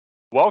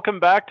Welcome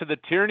back to the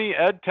Tierney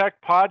EdTech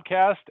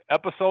Podcast,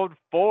 Episode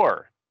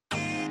 4.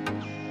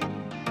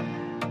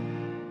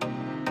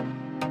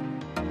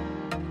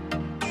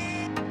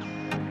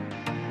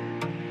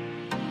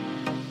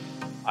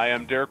 I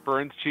am Derek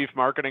Burns, Chief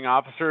Marketing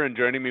Officer, and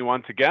joining me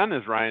once again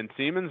is Ryan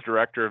Siemens,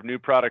 Director of New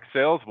Product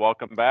Sales.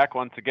 Welcome back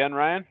once again,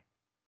 Ryan.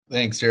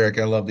 Thanks, Derek.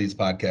 I love these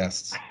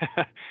podcasts.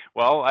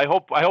 Well, I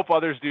hope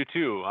others do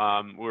too.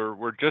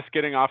 We're just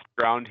getting off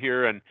the ground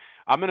here, and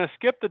I'm going to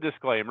skip the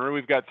disclaimer.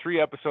 We've got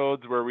 3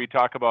 episodes where we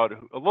talk about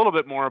a little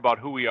bit more about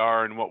who we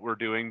are and what we're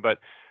doing, but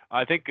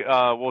I think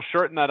we'll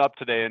shorten that up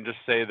today and just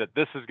say that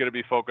this is going to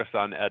be focused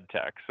on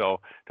EdTech. So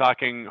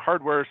talking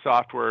hardware,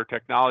 software,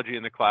 technology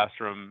in the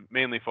classroom,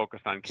 mainly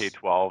focused on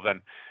K-12.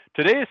 And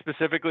today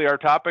specifically, our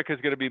topic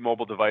is going to be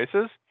mobile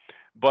devices.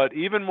 But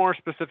even more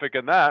specific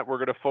in that, we're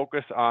going to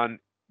focus on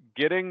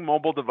getting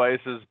mobile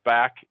devices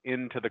back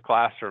into the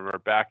classroom or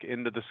back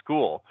into the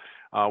school.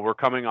 We're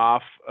coming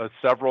off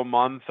several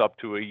months up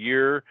to a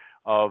year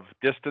of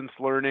distance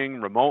learning,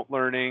 remote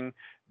learning,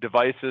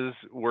 devices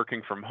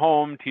working from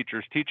home,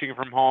 teachers teaching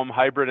from home,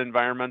 hybrid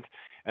environments.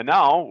 And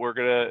now we're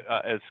going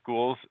to, as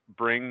schools,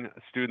 bring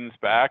students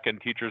back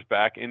and teachers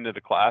back into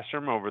the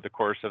classroom over the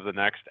course of the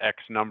next X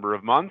number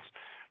of months.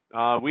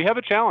 We have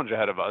a challenge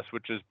ahead of us,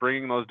 which is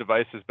bringing those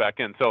devices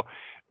back in. So,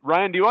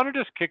 Ryan, do you want to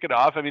just kick it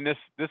off? I mean, this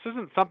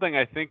isn't something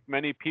I think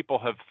many people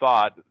have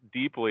thought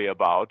deeply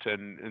about,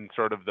 and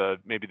sort of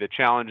maybe the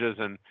challenges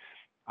and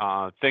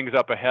things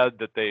up ahead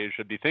that they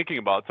should be thinking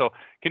about. So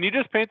can you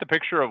just paint the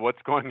picture of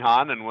what's going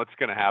on and what's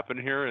going to happen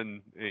here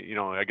and,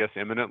 I guess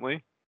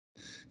imminently?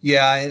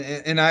 Yeah,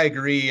 and I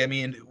agree. I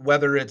mean,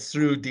 whether it's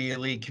through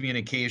daily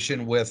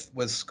communication with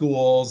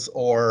schools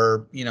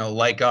or,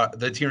 like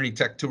the Tierney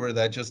Tech Tour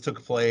that just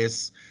took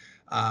place,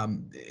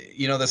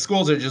 the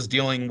schools are just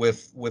dealing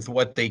with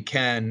what they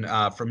can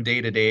from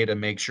day to day to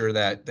make sure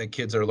that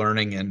kids are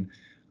learning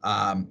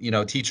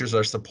and teachers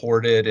are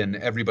supported and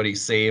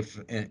everybody's safe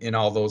in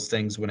all those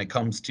things when it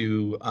comes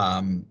to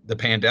the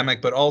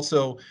pandemic, but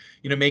also,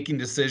 making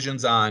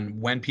decisions on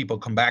when people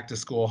come back to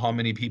school, how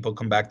many people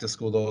come back to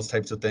school, those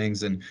types of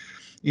things. And,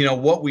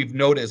 what we've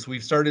noticed,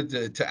 we've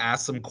started to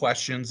ask some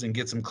questions and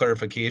get some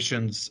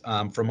clarifications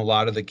from a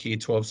lot of the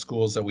K-12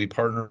 schools that we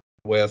partner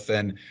with.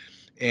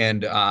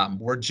 And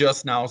we're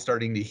just now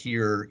starting to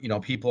hear,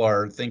 people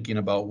are thinking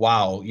about,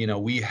 wow,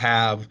 we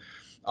have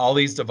all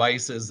these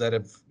devices that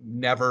have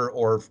never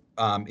or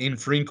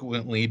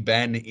infrequently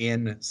been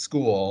in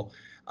school.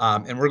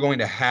 And we're going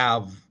to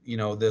have,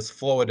 this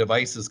flow of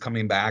devices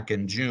coming back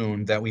in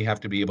June that we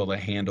have to be able to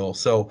handle.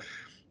 So,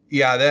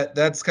 yeah,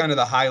 that's kind of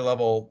the high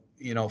level,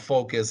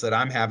 focus that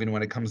I'm having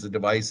when it comes to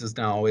devices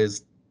now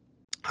is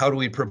how do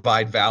we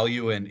provide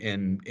value and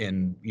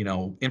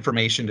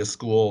information to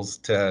schools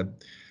to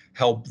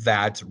help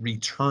that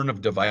return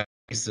of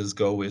devices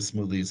go as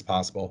smoothly as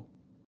possible.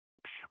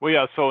 Well,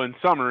 yeah, so in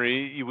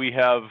summary, we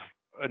have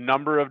a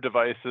number of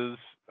devices,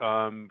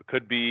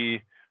 could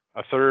be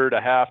a third,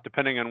 a half,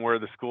 depending on where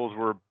the schools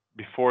were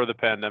before the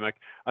pandemic,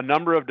 a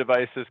number of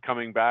devices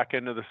coming back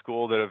into the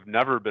school that have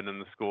never been in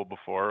the school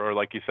before, or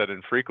like you said,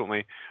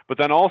 infrequently. But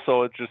then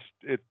also it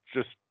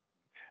just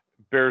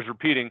bears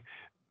repeating.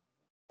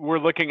 We're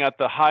looking at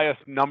the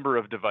highest number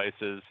of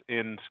devices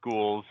in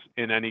schools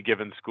in any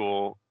given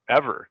school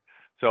ever.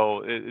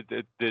 So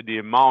the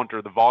amount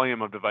or the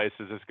volume of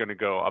devices is going to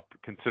go up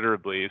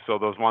considerably. So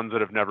those ones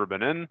that have never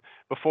been in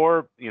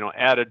before,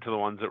 added to the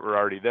ones that were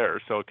already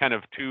there. So kind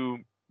of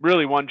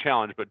really one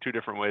challenge, but 2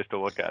 different ways to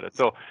look at it.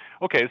 So,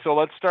 okay, so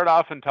let's start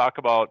off and talk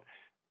about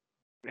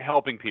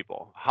helping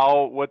people.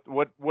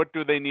 What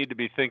do they need to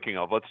be thinking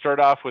of? Let's start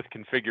off with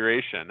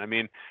configuration. I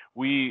mean,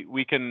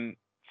 we can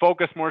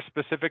focus more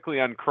specifically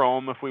on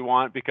Chrome if we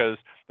want, because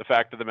the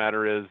fact of the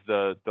matter is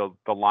the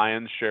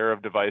lion's share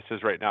of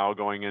devices right now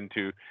going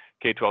into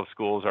K-12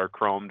 schools are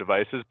Chrome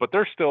devices, but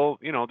there's still,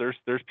 there's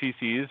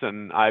PCs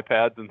and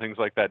iPads and things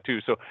like that too.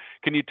 So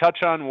can you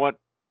touch on what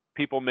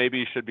people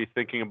maybe should be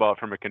thinking about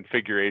from a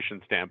configuration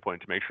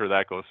standpoint to make sure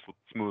that goes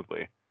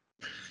smoothly?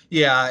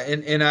 Yeah,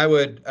 and I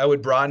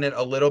would broaden it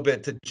a little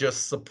bit to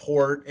just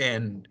support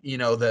and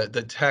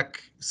the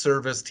tech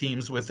service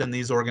teams within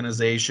these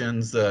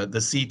organizations, the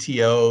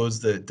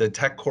CTOs, the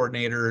tech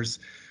coordinators,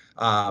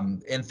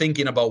 and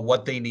thinking about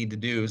what they need to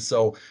do.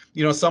 So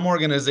some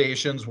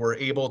organizations were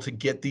able to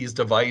get these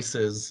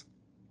devices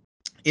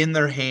in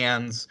their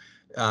hands,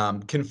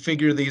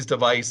 configure these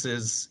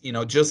devices,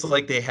 just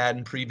like they had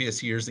in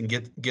previous years, and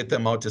get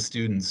them out to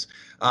students.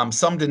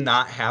 Some did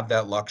not have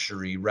that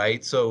luxury,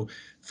 right? So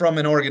from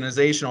an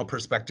organizational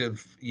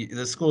perspective,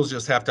 the schools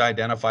just have to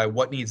identify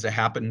what needs to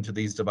happen to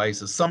these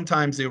devices.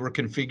 Sometimes they were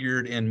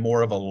configured in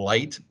more of a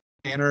light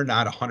manner,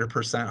 not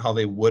 100% how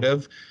they would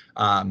have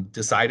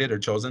decided or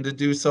chosen to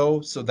do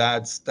so. So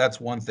that's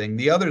one thing.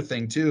 The other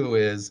thing too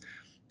is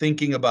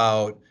thinking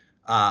about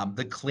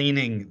the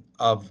cleaning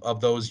of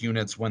those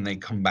units when they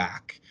come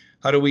back.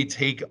 How do we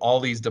take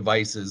all these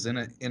devices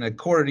in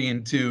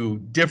according to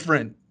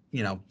different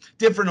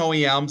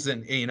OEMs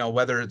and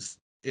whether it's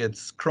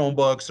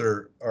Chromebooks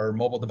or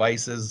mobile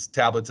devices,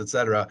 tablets,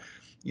 etc.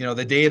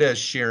 the data is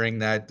sharing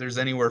that there's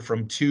anywhere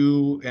from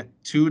two to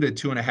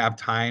 2.5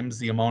 times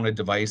the amount of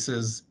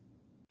devices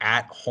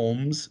at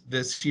homes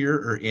this year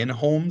or in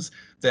homes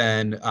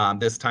than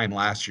this time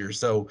last year.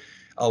 So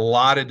a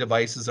lot of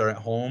devices are at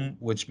home,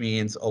 which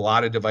means a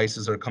lot of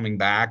devices are coming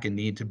back and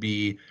need to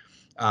be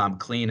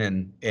clean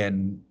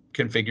and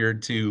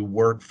configured to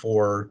work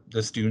for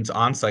the students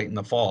on site in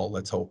the fall.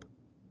 Let's hope.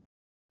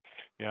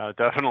 Yeah,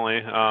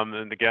 definitely.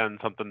 And again,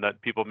 something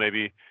that people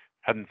maybe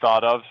hadn't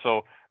thought of.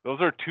 So those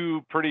are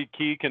two pretty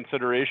key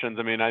considerations.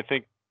 I mean, I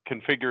think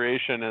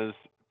configuration is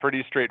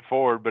pretty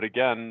straightforward, but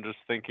again, just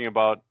thinking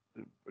about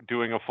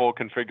doing a full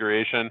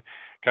configuration,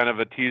 kind of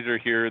a teaser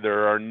here.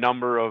 There are a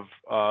number of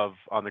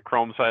on the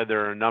Chrome side,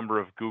 there are a number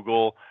of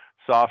Google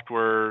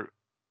software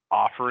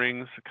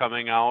offerings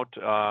coming out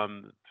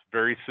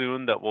very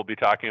soon that we'll be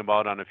talking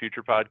about on a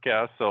future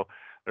podcast. So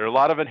there are a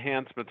lot of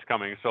enhancements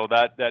coming. So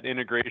that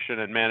integration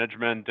and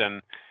management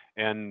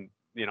and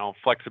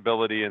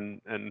flexibility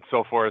and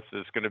so forth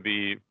is going to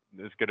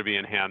be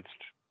enhanced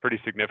pretty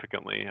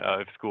significantly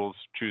if schools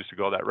choose to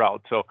go that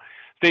route. So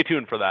stay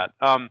tuned for that.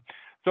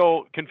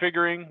 So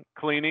configuring,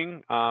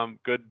 cleaning,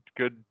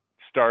 good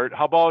start.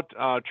 How about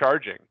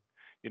charging?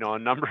 A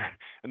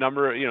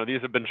number,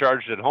 these have been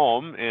charged at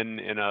home in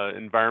an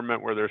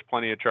environment where there's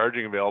plenty of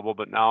charging available.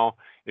 But now,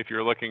 if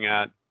you're looking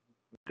at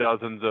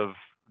dozens of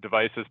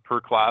devices per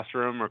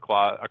classroom or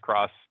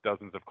across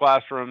dozens of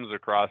classrooms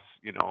across,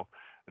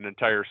 an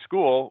entire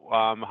school,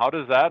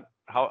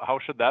 how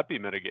should that be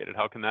mitigated?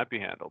 How can that be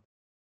handled?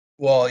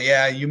 Well,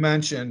 yeah, you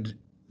mentioned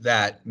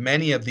that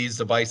many of these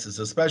devices,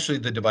 especially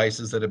the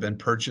devices that have been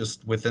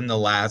purchased within the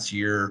last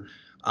year,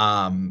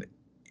 and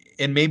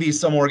maybe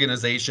some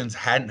organizations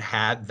hadn't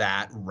had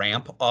that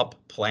ramp up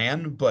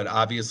plan, but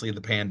obviously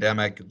the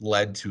pandemic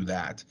led to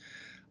that.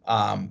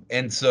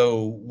 And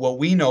so what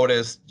we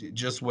noticed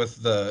just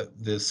with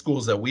the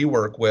schools that we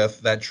work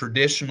with that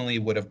traditionally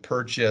would have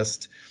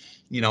purchased,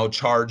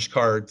 charge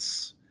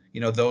carts,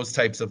 those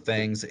types of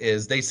things,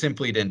 is they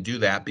simply didn't do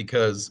that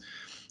because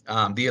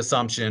the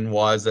assumption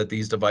was that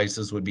these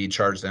devices would be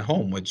charged at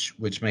home,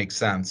 which makes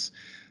sense.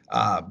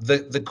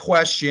 The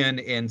question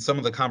in some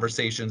of the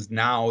conversations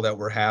now that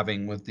we're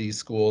having with these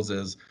schools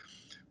is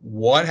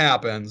what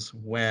happens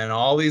when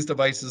all these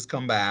devices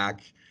come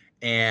back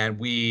and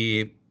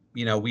we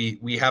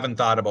haven't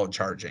thought about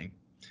charging.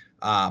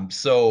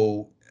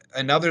 So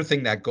another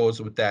thing that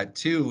goes with that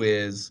too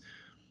is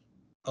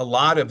a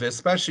lot of,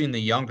 especially in the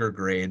younger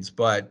grades,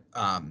 but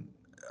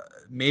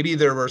maybe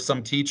there were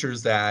some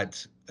teachers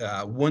that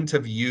wouldn't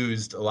have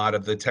used a lot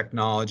of the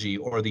technology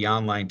or the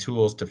online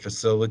tools to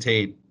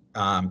facilitate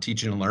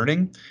teaching and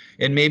learning.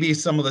 And maybe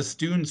some of the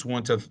students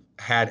wouldn't have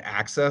had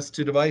access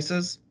to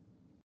devices,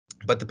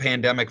 but the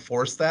pandemic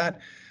forced that.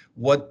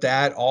 What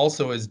that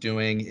also is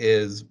doing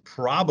is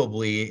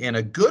probably in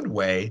a good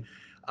way,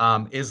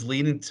 is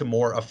leading to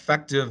more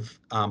effective,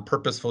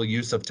 purposeful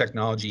use of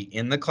technology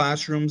in the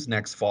classrooms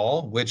next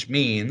fall, which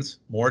means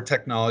more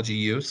technology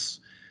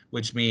use,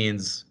 which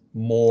means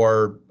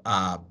more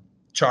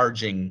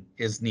charging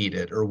is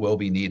needed or will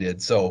be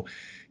needed. So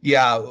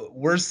yeah,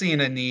 we're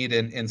seeing a need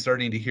and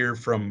starting to hear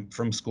from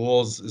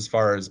schools as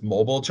far as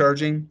mobile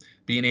charging,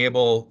 being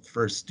able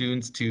for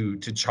students to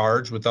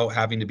charge without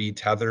having to be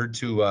tethered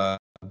to a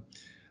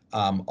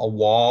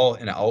wall,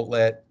 an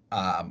outlet,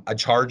 a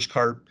charge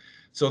cart.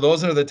 So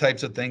those are the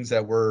types of things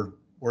that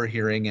we're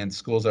hearing, and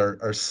schools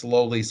are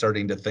slowly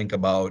starting to think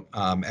about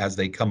as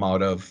they come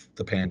out of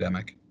the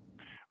pandemic.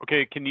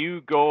 Okay, can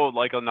you go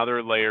like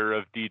another layer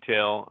of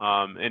detail?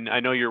 And I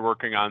know you're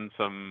working on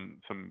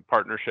some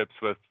partnerships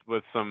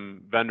with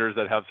some vendors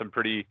that have some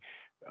pretty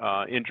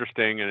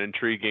interesting and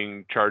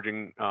intriguing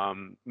charging,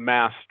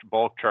 masked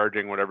bulk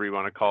charging, whatever you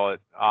want to call it,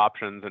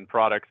 options and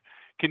products.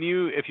 Can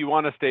you, if you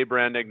want to stay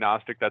brand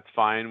agnostic, that's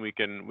fine. We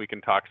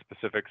can talk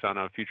specifics on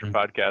a future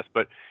podcast.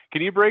 But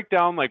can you break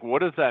down like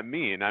what does that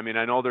mean? I mean,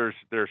 I know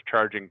there's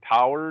charging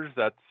towers.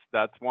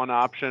 That's one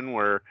option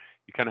where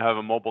you kind of have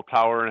a mobile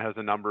tower and it has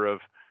a number of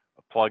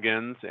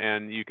plugins,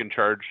 and you can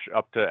charge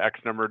up to X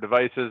number of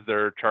devices.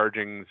 They're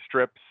charging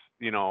strips,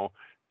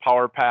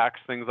 power packs,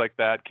 things like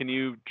that. Can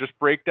you just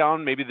break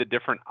down maybe the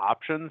different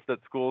options that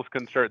schools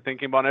can start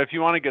thinking about? And if you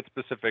want to get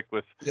specific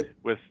with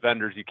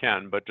vendors, you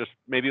can, but just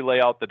maybe lay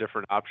out the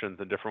different options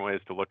and different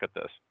ways to look at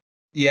this.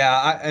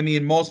 Yeah, I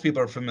mean, most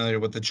people are familiar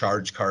with the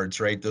charge cards,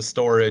 right? The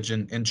storage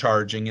and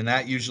charging, and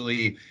that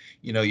usually,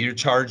 you're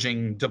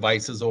charging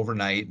devices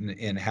overnight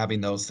and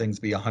having those things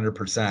be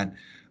 100%.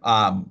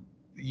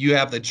 You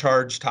have the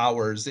charge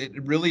towers. It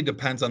really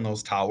depends on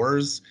those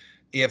towers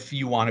if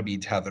you want to be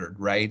tethered,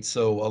 right?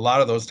 So a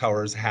lot of those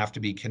towers have to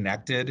be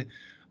connected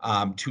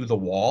to the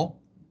wall,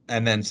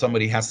 and then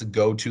somebody has to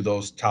go to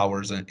those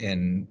towers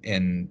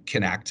and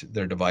connect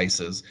their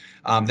devices.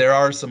 There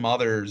are some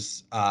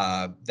others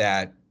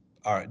that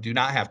do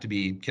not have to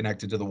be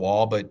connected to the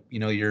wall, but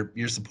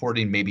you're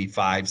supporting maybe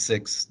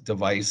 5-6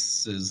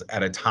 devices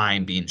at a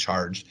time being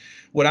charged.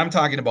 What I'm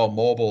talking about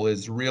mobile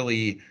is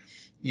really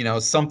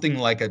something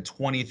like a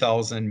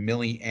 20,000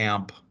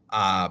 milliamp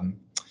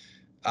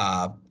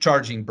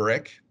charging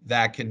brick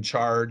that can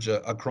charge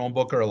a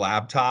Chromebook or a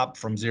laptop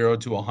from 0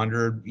 to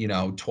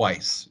 100,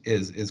 twice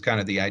is kind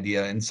of the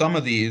idea. And some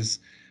of these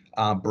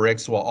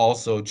bricks will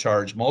also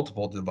charge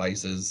multiple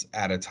devices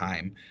at a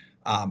time.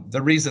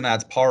 The reason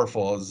that's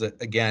powerful is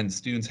that, again,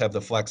 students have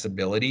the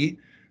flexibility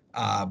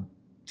uh,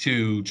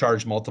 to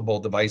charge multiple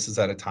devices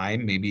at a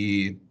time.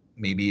 Maybe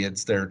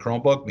it's their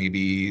Chromebook,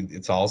 maybe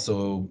it's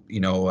also,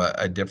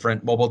 a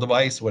different mobile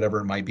device, whatever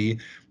it might be,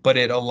 but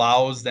it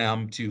allows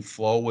them to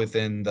flow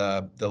within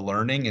the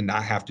learning and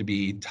not have to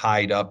be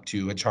tied up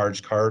to a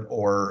charge cart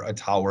or a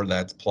tower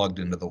that's plugged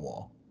into the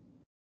wall.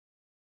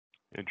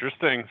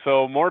 Interesting.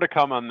 So more to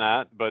come on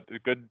that, but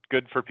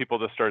good for people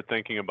to start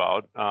thinking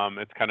about.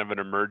 It's kind of an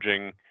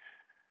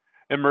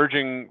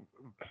emerging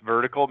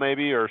vertical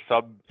maybe, or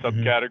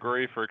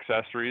subcategory for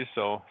accessories.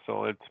 So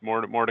it's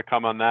more to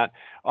come on that.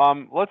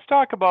 Let's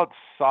talk about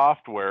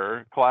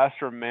software,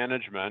 classroom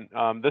management.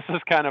 This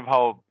is kind of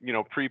how,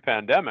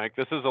 pre-pandemic,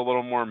 this is a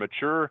little more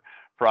mature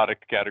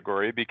product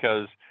category,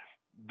 because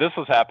this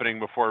was happening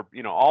before,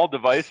 all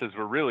devices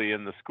were really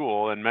in the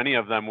school, and many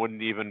of them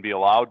wouldn't even be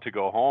allowed to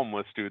go home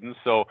with students.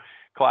 So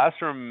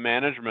classroom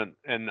management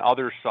and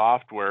other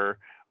software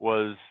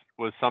was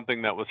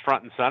something that was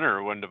front and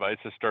center when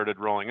devices started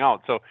rolling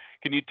out. So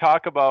can you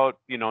talk about,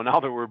 now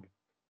that we're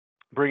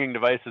bringing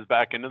devices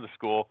back into the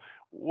school,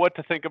 what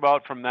to think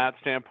about from that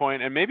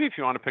standpoint? And maybe if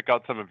you want to pick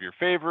out some of your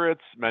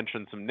favorites,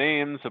 mention some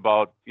names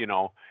about,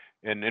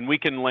 and we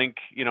can link,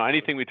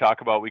 anything we talk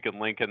about, we can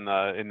link in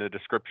the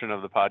description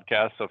of the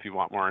podcast. So if you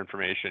want more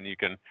information, you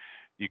can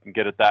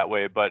get it that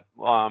way. But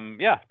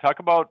talk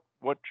about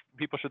what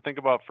people should think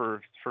about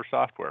for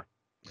software.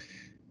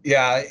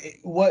 Yeah,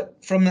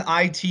 what from the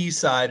IT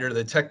side or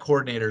the tech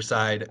coordinator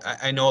side,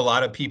 I know a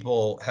lot of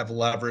people have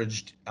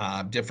leveraged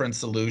different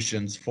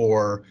solutions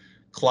for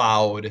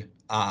cloud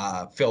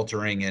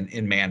filtering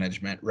and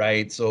management,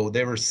 right? So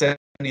they were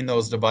sending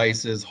those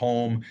devices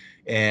home,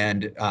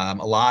 and a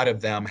lot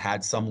of them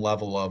had some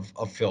level of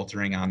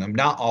filtering on them,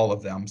 not all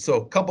of them. So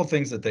a couple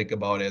things to think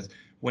about is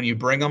when you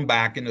bring them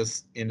back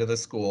into the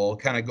school,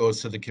 kind of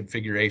goes to the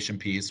configuration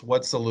piece.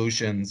 What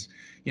solutions,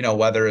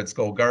 whether it's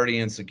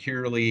GoGuardian,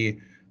 Securely,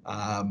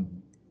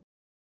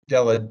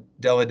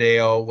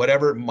 Deladeo,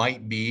 whatever it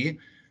might be,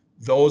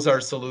 those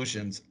are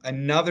solutions.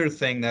 Another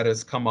thing that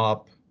has come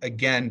up,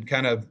 again,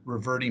 kind of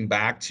reverting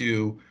back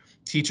to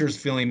teachers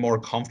feeling more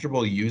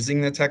comfortable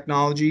using the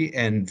technology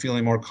and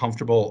feeling more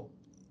comfortable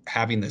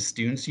having the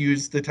students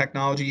use the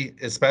technology,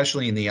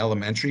 especially in the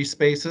elementary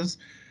spaces,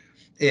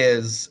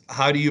 is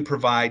how do you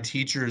provide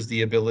teachers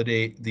the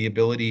ability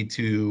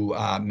to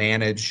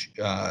manage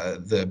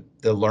the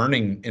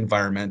learning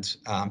environment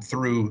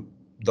through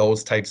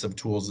those types of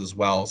tools as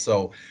well.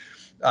 So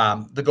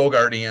the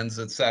GoGuardians,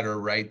 et cetera,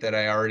 right, that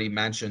I already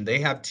mentioned, they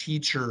have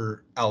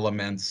teacher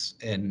elements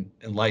and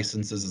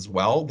licenses as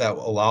well that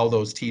allow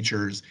those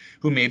teachers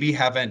who maybe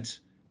haven't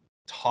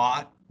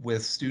taught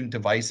with student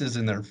devices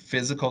in their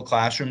physical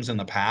classrooms in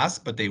the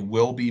past, but they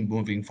will be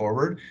moving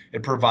forward.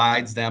 It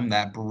provides them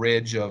that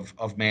bridge of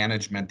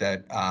management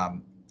that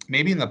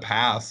maybe in the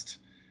past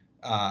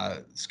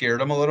scared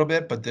them a little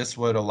bit, but this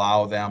would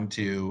allow them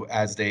to,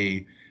 as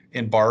they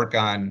embark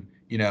on,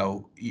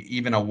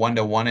 even a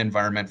one-to-one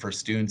environment for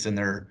students in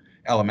their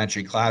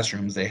elementary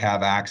classrooms, they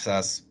have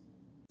access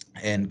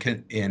and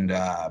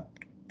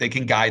they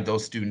can guide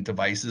those student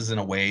devices in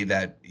a way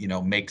that,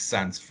 makes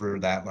sense for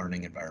that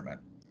learning environment.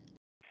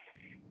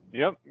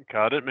 Yep,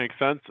 got it. Makes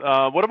sense.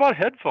 What about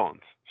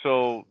headphones?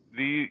 So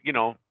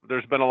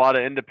there's been a lot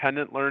of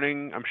independent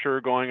learning, I'm sure,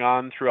 going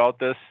on throughout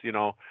this,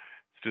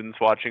 students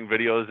watching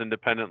videos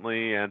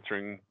independently,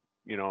 answering,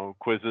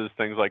 quizzes,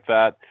 things like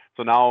that.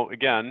 So now,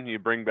 again, you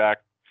bring back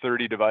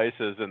 30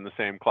 devices in the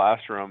same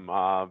classroom.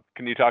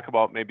 Can you talk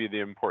about maybe the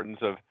importance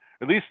of,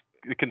 at least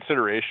the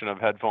consideration of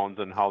headphones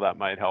and how that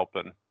might help,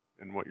 and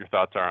what your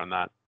thoughts are on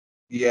that?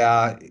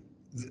 Yeah.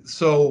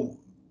 So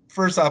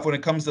first off, when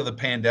it comes to the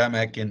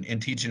pandemic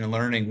and teaching and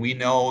learning, we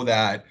know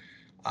that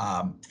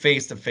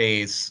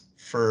face-to-face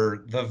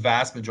for the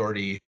vast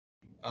majority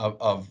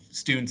of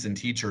students and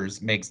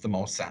teachers makes the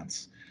most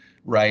sense,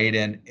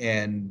 right?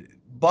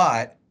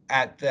 But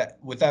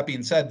with that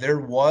being said, there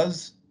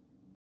was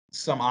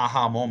some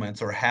aha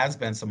moments, or has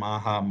been some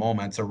aha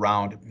moments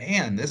around,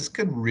 man, this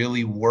could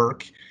really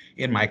work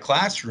in my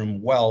classroom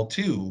well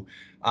too,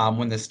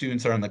 when the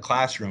students are in the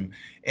classroom.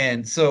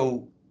 And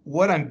so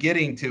what I'm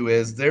getting to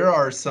is there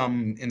are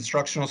some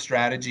instructional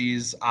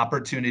strategies,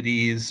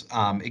 opportunities,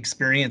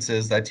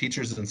 experiences that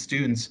teachers and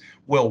students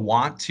will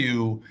want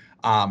to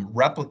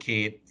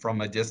replicate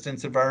from a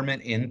distance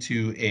environment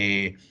into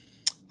a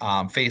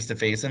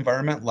face-to-face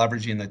environment,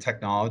 leveraging the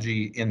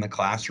technology in the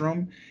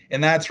classroom.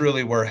 And that's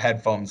really where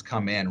headphones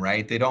come in,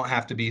 right? They don't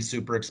have to be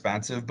super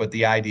expensive, but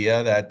the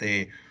idea that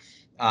they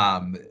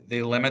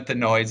limit the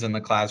noise in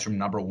the classroom,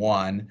 number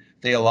one.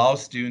 They allow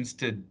students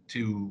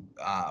to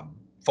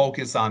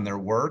focus on their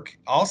work.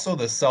 Also,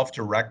 the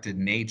self-directed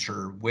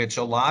nature, which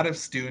a lot of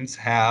students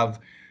have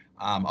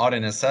out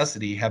of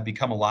necessity, have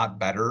become a lot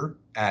better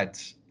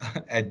at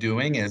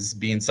doing, is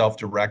being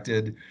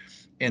self-directed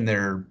in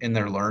their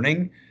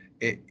learning.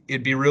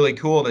 It'd be really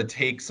cool to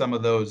take some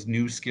of those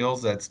new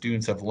skills that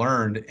students have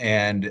learned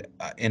and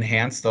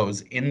enhance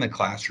those in the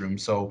classroom.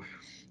 So,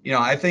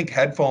 I think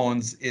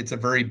headphones, it's a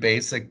very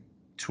basic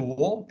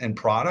tool and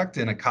product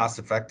and a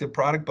cost-effective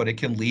product, but it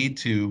can lead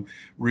to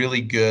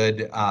really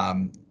good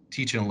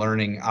teaching and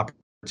learning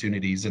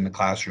opportunities in the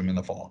classroom in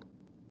the fall.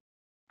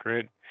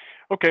 Great.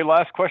 Okay,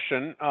 last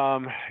question,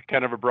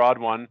 kind of a broad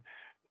one.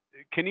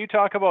 Can you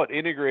talk about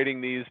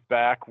integrating these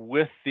back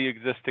with the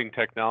existing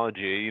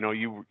technology?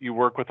 You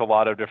work with a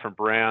lot of different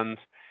brands,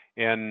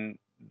 and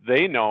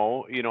they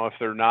know, if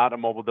they're not a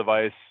mobile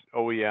device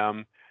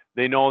OEM,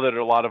 they know that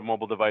a lot of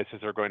mobile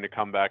devices are going to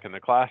come back in the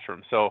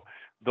classroom. So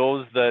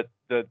those that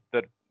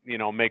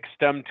make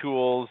STEM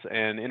tools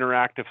and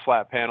interactive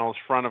flat panels,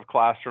 front of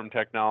classroom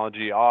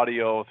technology,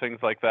 audio, things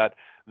like that,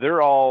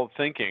 they're all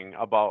thinking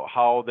about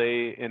how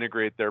they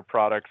integrate their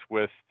products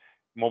with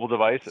mobile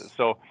devices.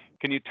 So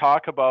can you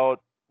talk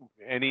about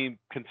any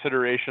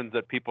considerations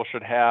that people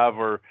should have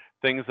or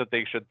things that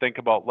they should think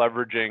about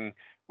leveraging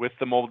with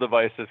the mobile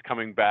devices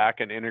coming back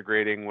and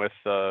integrating with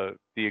the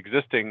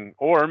existing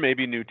or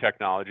maybe new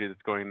technology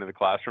that's going into the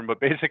classroom, but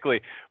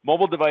basically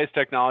mobile device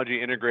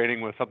technology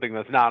integrating with something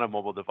that's not a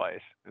mobile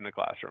device in the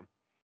classroom?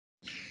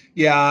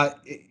 Yeah,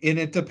 and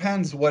it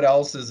depends what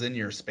else is in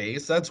your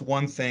space. That's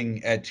one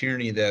thing at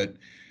Tierney that,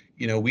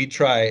 we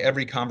try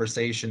every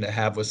conversation to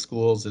have with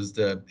schools is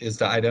to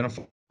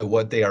identify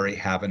what they already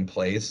have in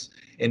place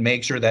and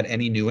make sure that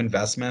any new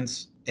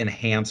investments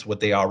enhance what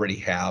they already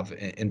have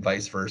and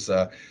vice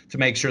versa to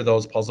make sure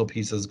those puzzle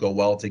pieces go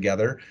well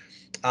together.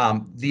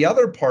 The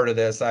other part of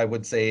this, I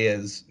would say,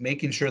 is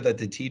making sure that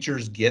the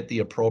teachers get the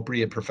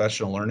appropriate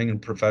professional learning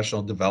and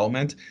professional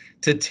development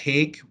to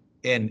take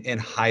and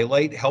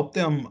help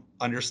them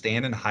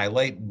understand and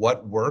highlight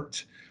what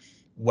worked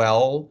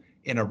well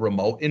in a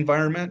remote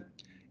environment,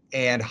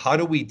 and how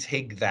do we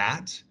take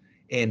that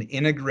and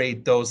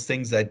integrate those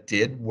things that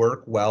did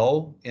work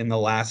well in the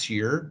last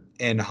year,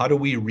 and how do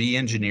we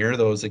re-engineer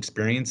those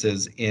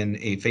experiences in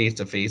a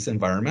face-to-face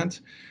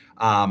environment,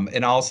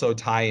 and also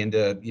tie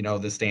into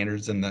the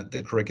standards and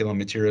the curriculum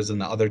materials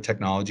and the other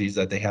technologies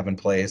that they have in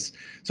place.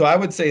 So I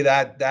would say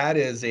that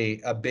is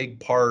a big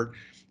part.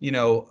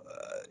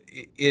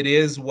 It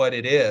is what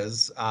it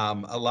is.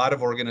 A lot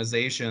of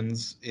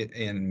organizations,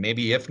 and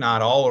maybe if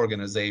not all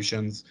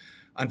organizations,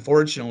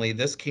 unfortunately,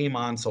 this came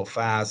on so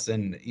fast.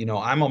 And,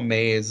 I'm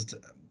amazed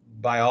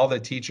by all the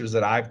teachers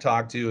that I've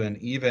talked to and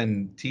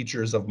even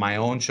teachers of my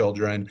own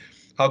children,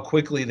 how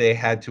quickly they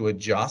had to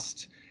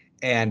adjust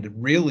and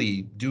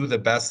really do the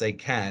best they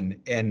can.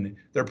 And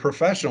their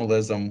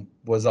professionalism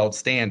was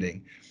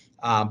outstanding.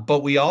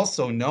 But we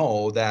also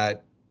know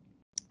that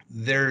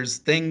there's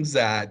things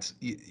that,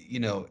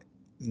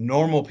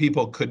 normal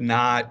people could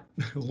not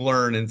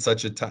learn in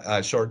such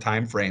a short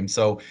time frame.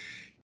 So,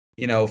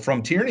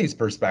 from Tierney's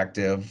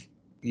perspective,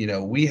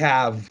 we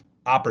have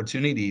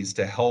opportunities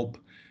to help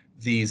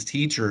these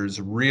teachers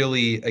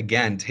really,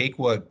 again, take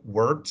what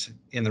worked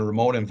in the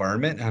remote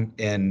environment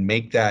and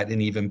make that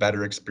an even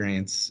better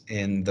experience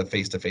in the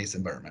face-to-face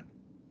environment.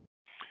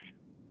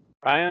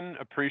 Ryan,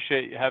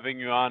 appreciate having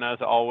you on as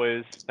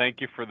always.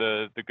 Thank you for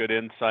the good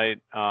insight.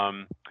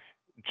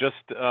 Just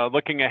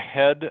looking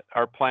ahead,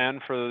 our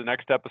plan for the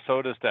next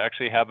episode is to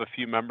actually have a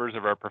few members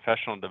of our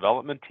professional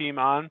development team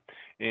on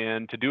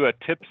and to do a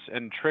tips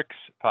and tricks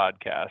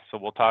podcast. So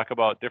we'll talk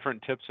about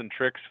different tips and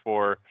tricks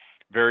for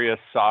various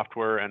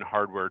software and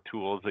hardware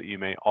tools that you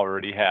may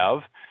already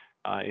have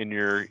in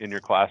your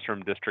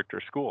classroom, district,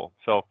 or school.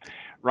 So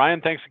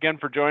Ryan, thanks again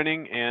for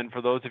joining. And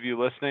for those of you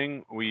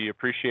listening, we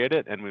appreciate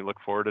it and we look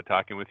forward to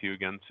talking with you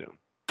again soon.